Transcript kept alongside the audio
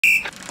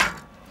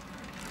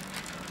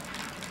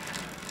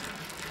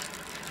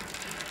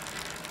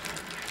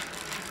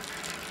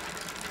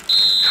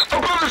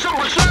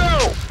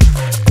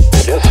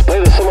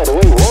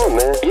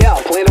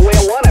playing the way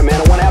I want it,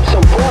 man. I want to have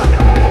some fun.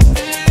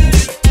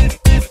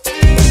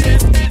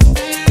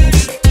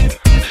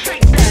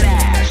 Shake that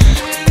ass.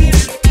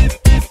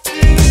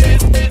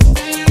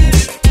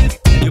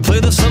 You play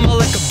the samba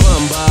like a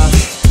bamba.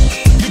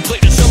 You play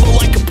the samba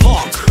like a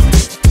punk.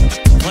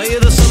 Play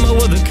the samba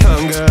with a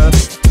conga.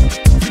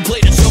 You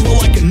play the samba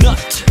like a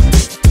nut.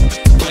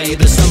 Play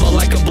the samba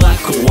like a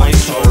black or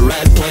white or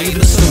red. Play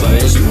the samba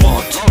as you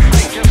want.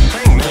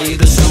 Play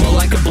the samba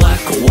like a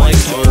black or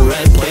white or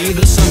red. Play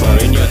the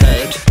samba in your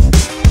head.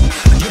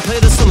 You play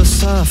the samba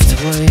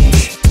softly.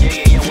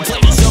 You play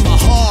the samba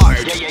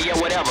hard.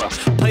 Whatever.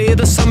 Play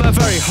the samba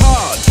very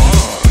hard.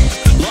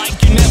 Like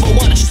you never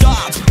wanna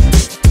stop.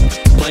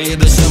 Play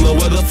the samba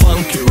with a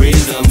funky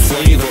rhythm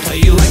flavor.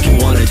 Play like you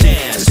wanna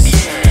dance.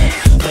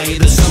 Play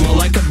the samba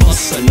like a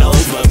bossa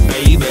nova,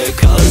 baby,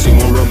 cause you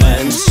want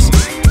romance.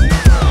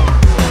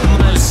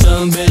 My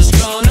samba's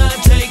gonna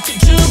take you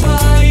to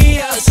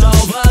Bahia,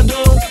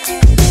 Salvador.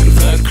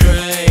 The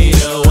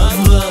cradle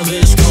of love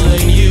is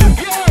calling you.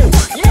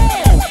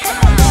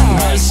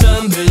 My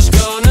samba's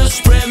gonna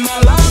spread my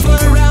love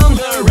around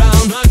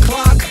the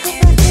clock.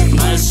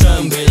 My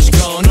samba's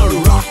gonna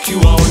rock you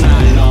all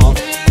night long.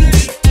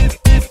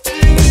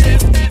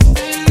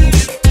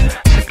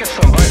 Fica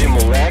somebody,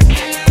 moleque.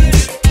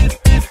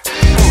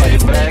 Somebody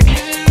back.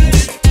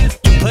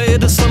 You play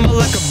the samba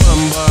like a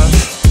bamba.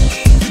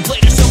 You play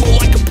the samba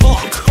like a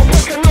punk.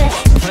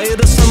 Play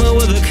the samba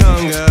with a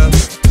conga.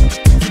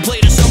 You play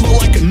the samba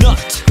like a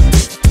nut.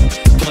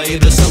 Play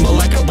the samba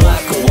like a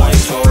black or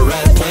white or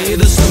red. Play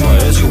the samba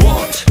as you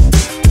want.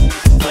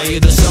 Play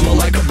the samba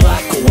like a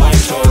black or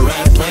white or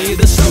red. Play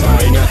the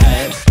samba in your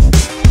head.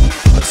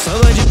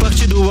 Samba de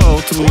parte do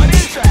alto.